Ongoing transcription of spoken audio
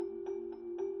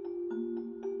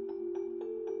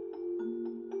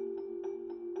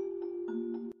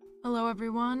Hello,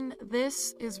 everyone.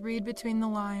 This is Read Between the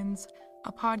Lines,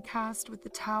 a podcast with the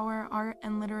Tower Art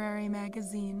and Literary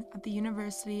Magazine at the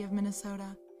University of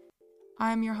Minnesota.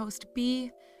 I am your host,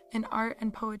 B, an art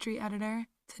and poetry editor.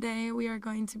 Today, we are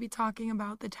going to be talking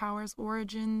about the Tower's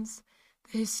origins,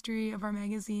 the history of our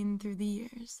magazine through the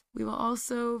years. We will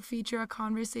also feature a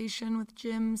conversation with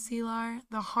Jim Selar,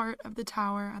 the heart of the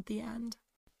Tower, at the end.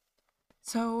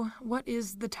 So, what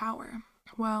is the Tower?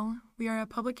 Well, we are a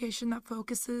publication that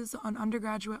focuses on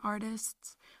undergraduate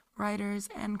artists, writers,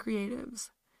 and creatives.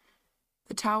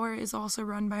 The Tower is also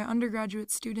run by undergraduate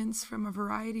students from a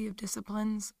variety of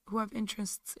disciplines who have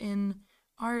interests in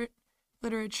art,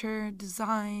 literature,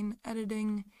 design,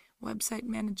 editing, website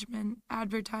management,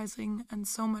 advertising, and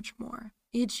so much more.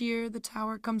 Each year, the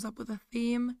Tower comes up with a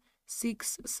theme,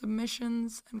 seeks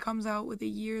submissions, and comes out with a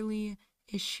yearly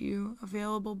issue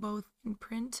available both in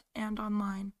print and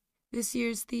online. This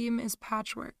year's theme is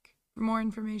patchwork. For more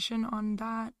information on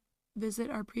that,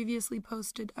 visit our previously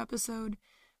posted episode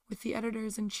with the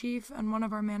editors-in-chief and one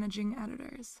of our managing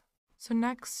editors. So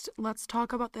next, let's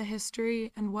talk about the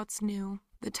history and what's new.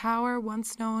 The Tower,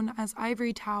 once known as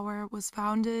Ivory Tower, was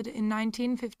founded in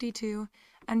 1952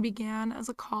 and began as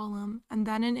a column and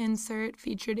then an insert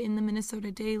featured in the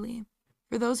Minnesota Daily.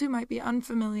 For those who might be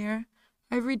unfamiliar,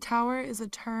 Ivory Tower is a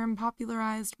term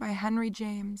popularized by Henry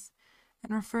James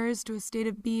and refers to a state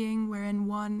of being wherein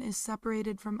one is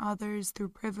separated from others through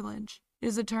privilege. It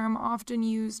is a term often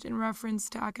used in reference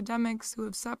to academics who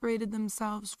have separated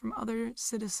themselves from other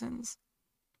citizens.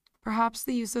 Perhaps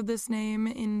the use of this name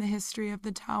in the history of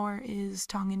the Tower is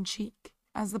tongue-in-cheek,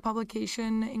 as the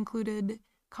publication included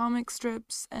comic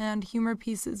strips and humor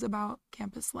pieces about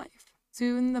campus life.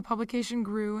 Soon, the publication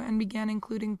grew and began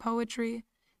including poetry,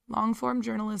 long-form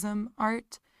journalism,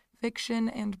 art, fiction,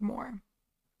 and more.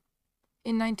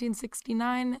 In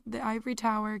 1969, the Ivory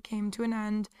Tower came to an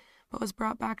end, but was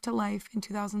brought back to life in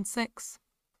 2006.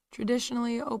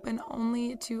 Traditionally open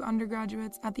only to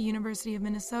undergraduates at the University of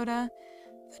Minnesota,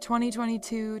 the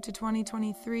 2022 to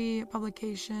 2023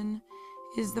 publication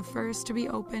is the first to be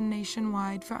open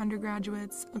nationwide for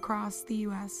undergraduates across the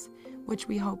U.S., which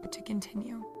we hope to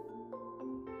continue.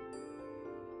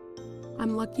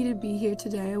 I'm lucky to be here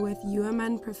today with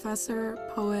UMN professor,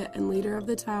 poet, and leader of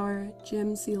the Tower,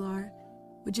 Jim Selar.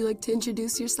 Would you like to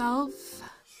introduce yourself?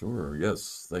 Sure,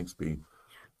 yes, thanks, B.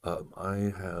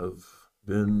 I have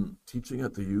been teaching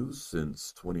at the U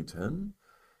since 2010,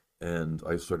 and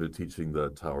I started teaching the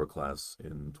Tower class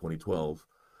in 2012.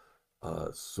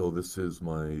 So this is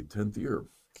my 10th year.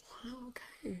 Wow,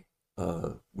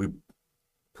 okay. We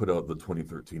put out the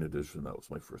 2013 edition. That was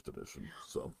my first edition.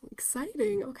 So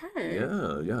Exciting, okay.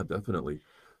 yeah, definitely.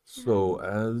 So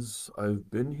as I've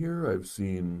been here, I've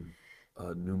seen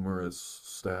numerous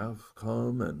staff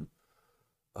come and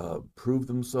prove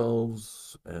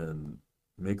themselves and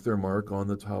make their mark on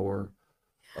the Tower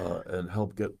and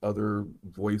help get other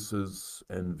voices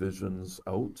and visions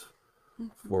out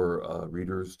for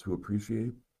readers to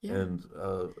appreciate, and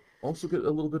also get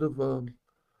a little bit of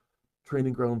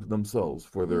training ground themselves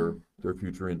for their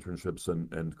future internships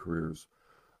and careers.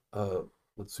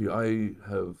 Let's see, I'm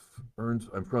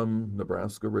from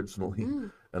Nebraska originally,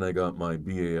 and I got my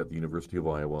BA at the University of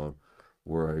Iowa,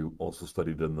 where I also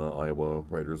studied in the Iowa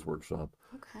Writers Workshop.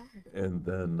 Okay. And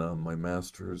then my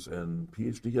master's and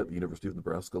PhD at the University of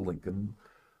Nebraska-Lincoln.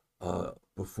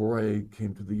 Before I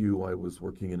came to the U, I was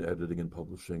working in editing and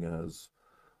publishing as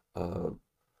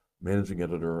managing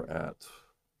editor at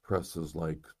presses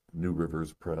like New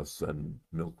Rivers Press and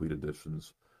Milkweed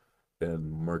Editions,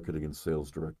 and marketing and sales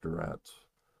director at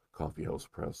Coffee House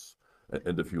Press,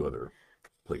 and a few other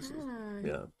places.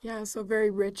 Yeah, so very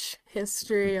rich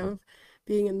history of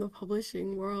being in the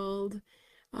publishing world.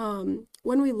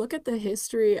 When we look at the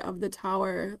history of the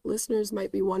Tower, listeners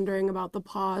might be wondering about the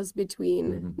pause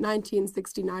between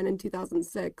 1969 and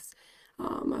 2006.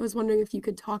 I was wondering if you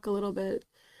could talk a little bit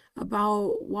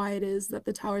about why it is that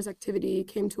the Tower's activity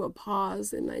came to a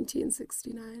pause in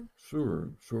 1969.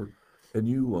 Sure. And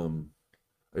you,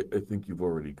 I think you've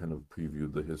already kind of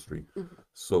previewed the history.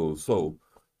 So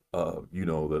you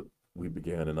know that we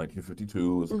began in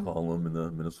 1952 as a column in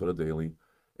the Minnesota Daily.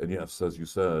 And yes, as you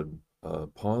said,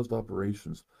 paused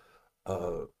operations.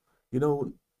 You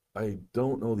know, I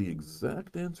don't know the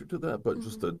exact answer to that, but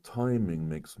just the timing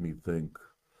makes me think,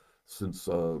 since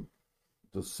the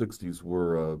 60s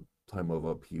were a time of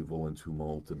upheaval and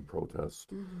tumult and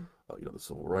protest, the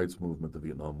Civil Rights Movement, the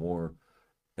Vietnam War.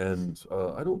 And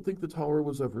I don't think the Tower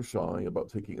was ever shy about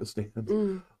taking a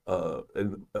stand.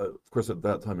 And of course, at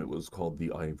that time, it was called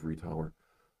the Ivory Tower.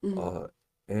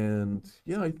 And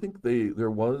yeah, I think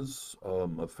there was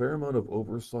a fair amount of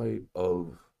oversight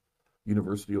of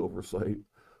university oversight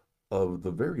of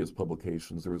the various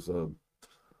publications. There was a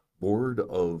board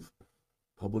of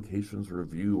publications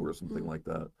review or something Mm. like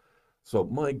that. So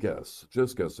my guess,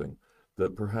 just guessing,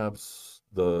 that perhaps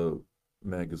the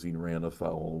magazine ran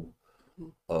afoul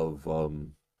Mm.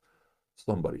 of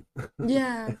somebody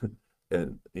Yeah.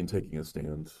 and in taking a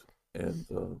stand, and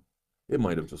it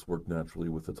might have just worked naturally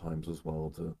with the times as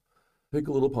well to take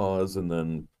a little pause and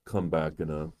then come back in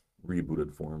a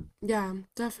rebooted form. Yeah,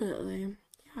 definitely.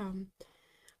 Yeah.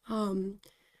 Um,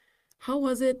 how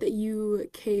was it that you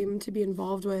came to be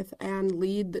involved with and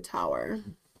lead the tower?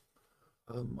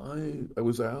 I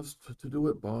was asked to do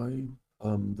it by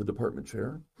the department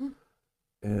chair Mm.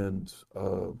 and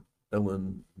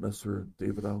Ellen Messer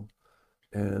Davidow,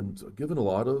 and given a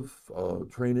lot of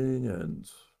training and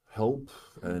help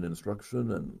and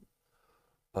instruction, and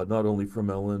not only from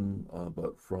Ellen,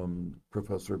 but from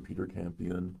Professor Peter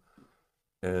Campion,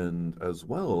 and as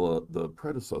well the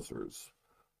predecessors.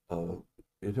 Uh,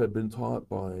 it had been taught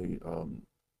by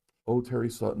Terry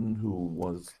Sutton,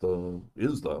 who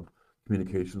is the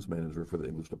communications manager for the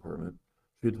English department.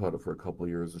 She had taught it for a couple of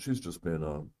years, and she's just been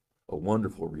a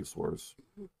wonderful resource.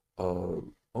 Uh,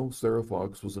 Sarah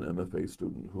Fox was an MFA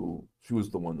student who she was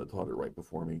the one that taught it right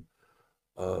before me.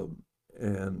 Um,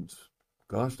 and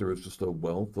gosh, there was just a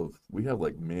wealth of, we have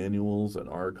like manuals and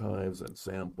archives and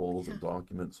samples Yeah. and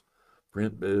documents,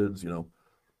 print bids,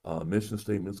 mission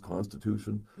statements,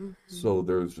 constitution. Hmm. So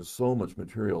there's just so much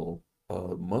material.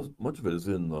 Much of it is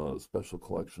in the Special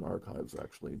Collection Archives,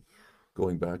 actually,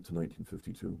 going back to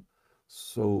 1952.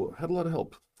 So had a lot of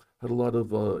help, had a lot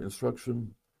of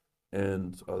instruction,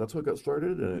 and that's how it got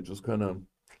started, and it just kind of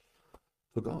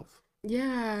took off.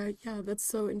 Yeah, yeah, that's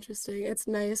so interesting. It's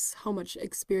nice how much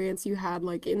experience you had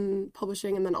like in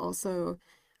publishing and then also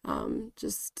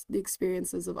just the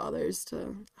experiences of others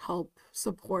to help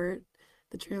support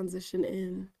the transition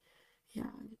in. Yeah.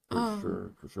 For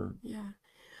sure, for sure. Yeah.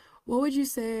 What would you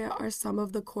say are some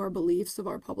of the core beliefs of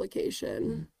our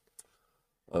publication?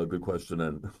 Mhm. Good question,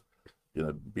 and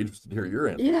I'd be interested to hear your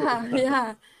answer. Yeah,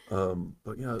 yeah.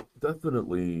 But yeah,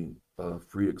 definitely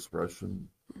free expression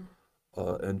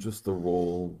and just the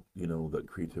role, that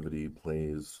creativity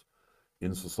plays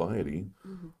in society.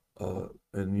 Mhm.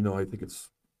 And, I think it's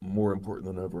more important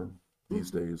than ever these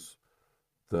Mhm. days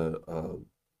that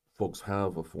folks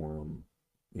have a forum,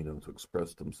 to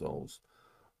express themselves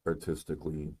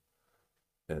artistically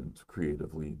and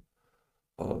creatively.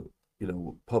 Uh,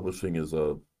 Publishing is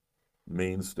a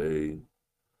mainstay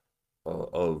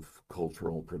of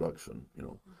cultural production,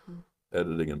 Mhm.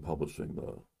 editing and publishing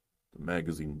the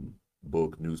magazine,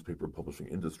 book, newspaper publishing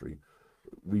industry.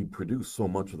 We produce so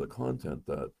much of the content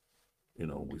that,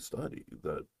 we study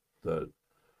that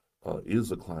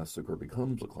is a classic or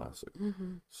becomes a classic.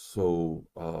 Mhm. So,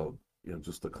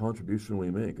 just the contribution we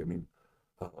make. I mean,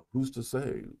 who's to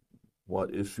say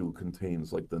what issue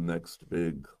contains like the next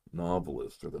big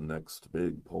novelist or the next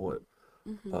big poet?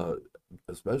 Mhm. Uh,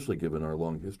 Especially given our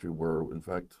long history, where in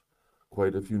fact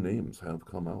quite a few names have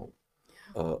come out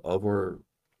of our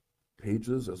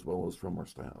pages as well as from our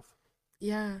staff.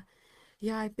 Yeah.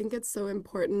 Yeah, I think it's so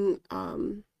important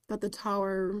that the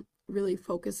tower really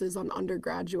focuses on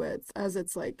undergraduates as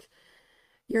it's like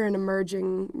you're an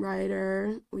emerging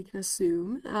writer, we can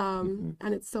assume. Hmm.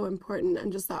 And it's so important.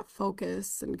 And just that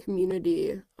focus and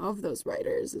community of those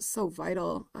writers is so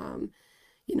vital.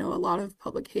 A lot of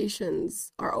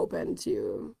publications are open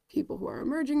to people who are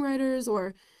emerging writers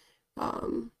or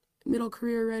um, middle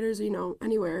career writers,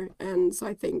 anywhere. And so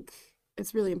I think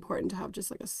it's really important to have just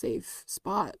like a safe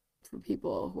spot for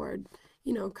people who are,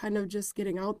 kind of just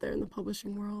getting out there in the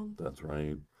publishing world. That's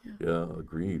right. Yeah. Yeah,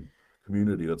 agreed.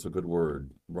 Community, that's a good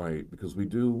word, right? Because we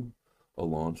do a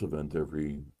launch event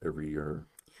every year,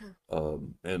 Yeah.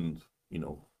 and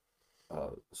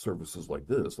services like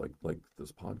this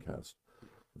podcast,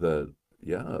 that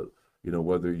yeah,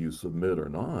 whether you submit or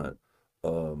not,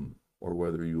 or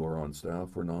whether you are on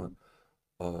staff or not,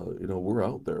 we're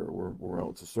out there. We're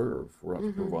out to serve. We're out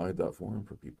to Hmm. provide that forum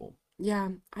for people. Yeah,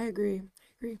 I agree.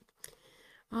 I agree.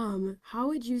 How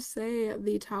would you say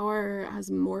the tower has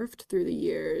morphed through the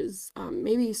years?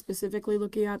 Maybe specifically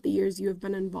looking at the years you have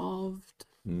been involved.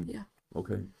 Hmm. Yeah.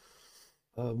 Okay.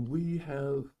 We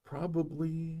have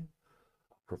probably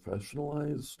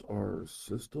professionalized our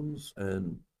systems,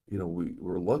 and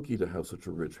we're lucky to have such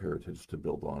a rich heritage to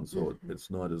build on, so Hmm. it's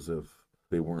not as if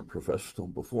they weren't professional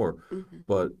before, Hmm.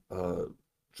 but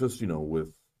just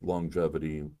with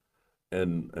longevity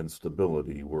and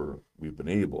stability, we've been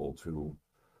able to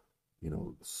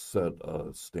set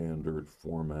a standard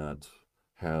format,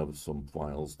 have some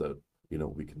files that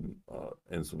we can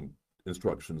and some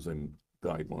instructions and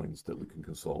guidelines that we can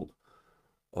consult,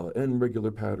 and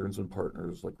regular patterns and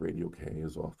partners like Radio K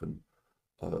has often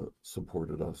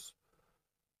supported us.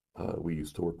 We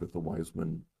used to work with the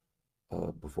Wiseman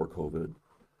before COVID.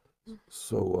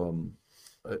 So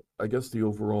I guess the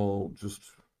overall just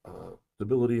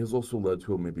stability has also led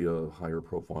to maybe a higher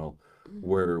profile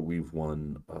where we've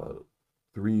won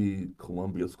 3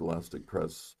 Columbia Scholastic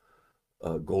Press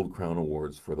Gold Crown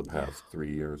Awards for the past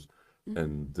 3 years.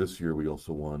 And this year we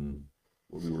also won,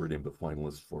 we were named a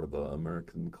finalist for the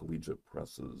American Collegiate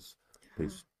Press's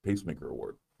Pacemaker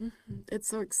Award. It's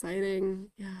so exciting.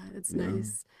 Yeah, it's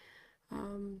nice.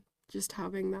 Just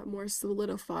having that more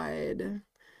solidified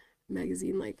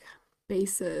magazine like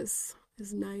basis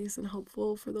is nice and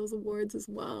helpful for those awards as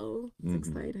well. It's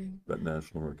exciting. That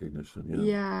national recognition,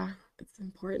 Yeah, it's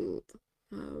important.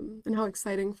 And how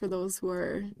exciting for those who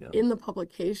are in the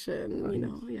publication,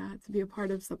 to be a part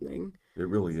of something. It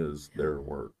really is their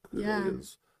work. It really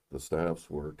is the staff's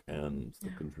work and the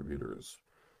Yeah. contributors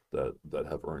that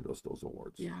have earned us those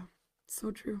awards. Yeah,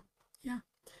 so true. Yeah.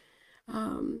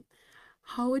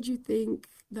 How would you think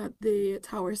that the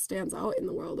Tower stands out in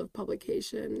the world of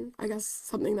publication? I guess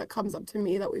something that comes up to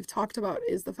me that we've talked about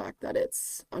is the fact that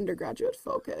it's undergraduate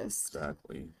focused.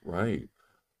 Exactly, right.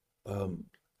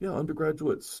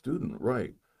 Undergraduate student,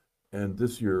 right. And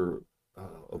this year,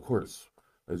 of course,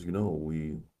 as you know,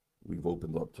 we've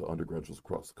opened up to undergraduates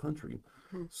across the country.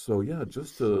 So yeah,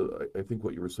 just I think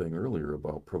what you were saying earlier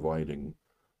about providing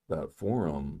that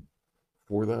forum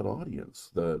for that audience,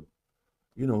 that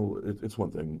it's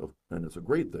one thing, and it's a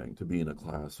great thing to be in a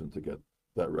class and to get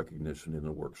that recognition in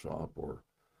a workshop or,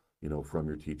 from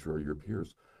your teacher or your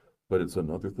peers. But it's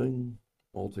another thing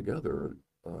altogether.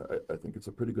 I think it's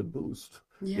a pretty good boost.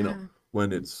 Yeah.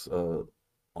 When it's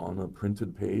on a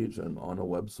printed page and on a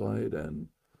website and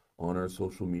on our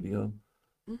social media,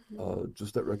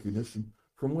 just that recognition.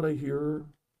 From what I hear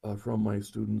from my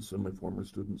students and my former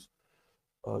students,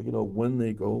 when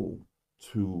they go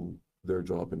to their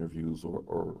job interviews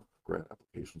or grant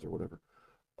applications or whatever,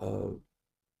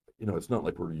 it's not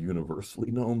like we're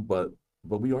universally known, but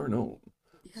we are known.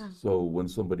 Yeah. So when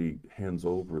somebody hands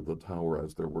over the Tower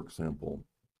as their work sample,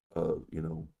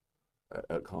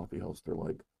 at coffee house, they're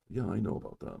like, yeah, I know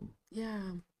about them.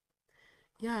 Yeah.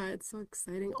 Yeah, it's so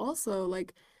exciting. Also,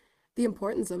 like the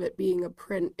importance of it being a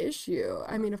print issue.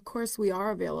 I mean, of course, we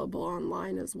are available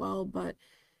online as well, but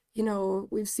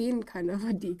we've seen kind of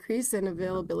a decrease in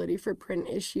availability for print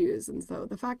issues. And so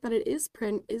the fact that it is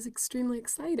print is extremely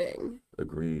exciting.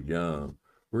 Agreed. Yeah.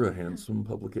 We're a handsome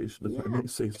publication, if I may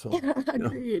say so. Yeah,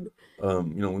 agreed.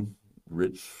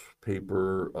 Rich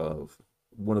paper.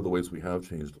 One of the ways we have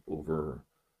changed over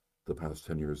the past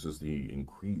 10 years is the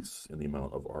increase in the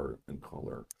amount of art and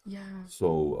color. Yeah.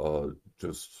 So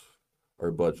just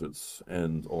our budgets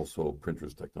and also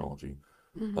printers technology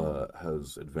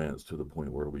has advanced to the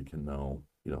point where we can now,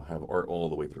 have art all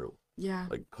the way through. Yeah.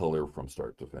 Like color from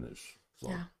start to finish. So.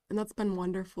 Yeah. And that's been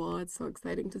wonderful. It's so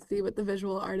exciting to see what the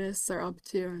visual artists are up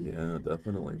to. And, yeah,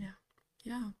 definitely.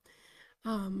 Yeah.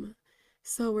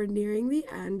 So we're nearing the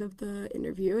end of the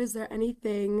interview. Is there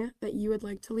anything that you would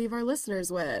like to leave our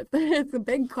listeners with? It's a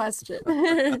big question.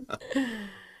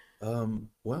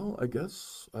 Well, I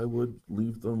guess I would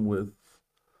leave them with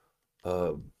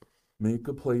make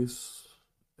a place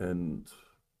and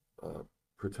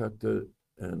protect it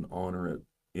and honor it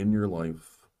in your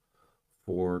life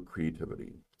for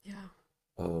creativity. Yeah.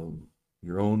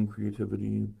 Your own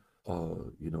creativity.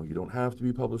 You don't have to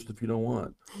be published if you don't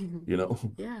want,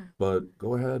 Yeah. but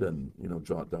go ahead and,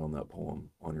 jot down that poem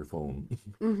on your phone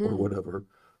or whatever,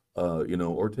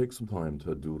 or take some time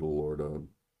to doodle or to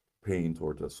paint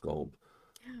or to sculpt.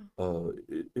 Yeah.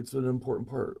 It's an important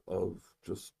part of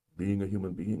just being a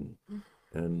human being.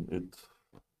 And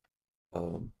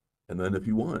and then if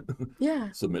you want,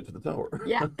 submit to the Tower.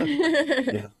 Yeah.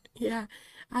 Yeah. Yeah.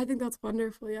 I think that's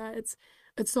wonderful. Yeah.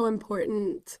 It's so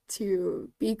important to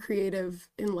be creative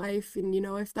in life. And,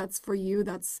 if that's for you,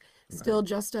 that's still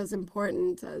just as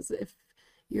important as if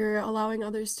you're allowing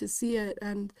others to see it.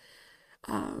 And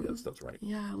yes, that's right.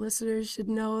 yeah, listeners should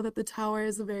know that the Tower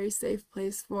is a very safe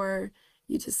place for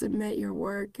you to submit your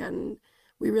work. And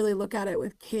we really look at it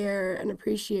with care and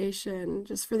appreciation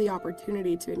just for the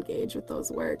opportunity to engage with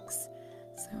those works.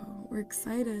 So we're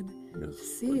excited to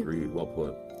see. Agreed. Well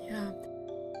put. Yeah.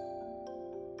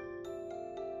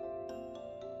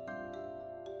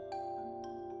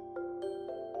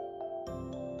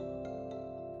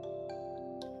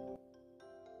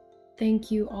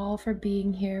 Thank you all for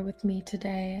being here with me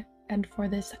today and for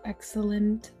this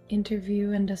excellent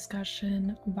interview and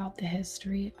discussion about the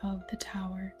history of the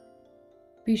Tower.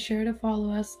 Be sure to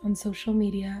follow us on social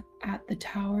media at the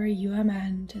Tower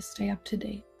UMN to stay up to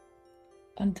date.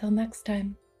 Until next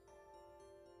time.